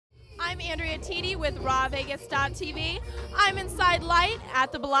I'm Andrea Titi with RawVegas.tv. I'm inside Light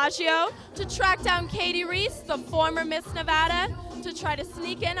at the Bellagio to track down Katie Rees, the former Miss Nevada, to try to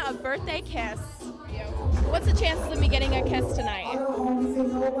sneak in a birthday kiss. What's the chances of me getting a kiss tonight?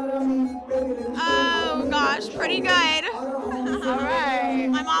 Oh gosh, pretty good. All right.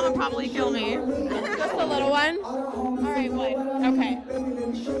 My mom would probably kill me. Just a little one? All right, boy. Okay.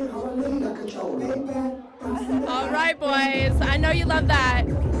 All right, boys. I know you love that.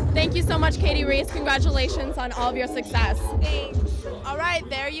 Thank you so much, Katie Rees. Congratulations on all of your success. Thanks. All right,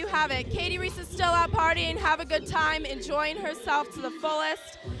 there you have it. Katie Rees is still out partying, have a good time, enjoying herself to the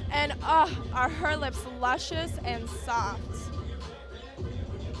fullest. And are her lips luscious and soft?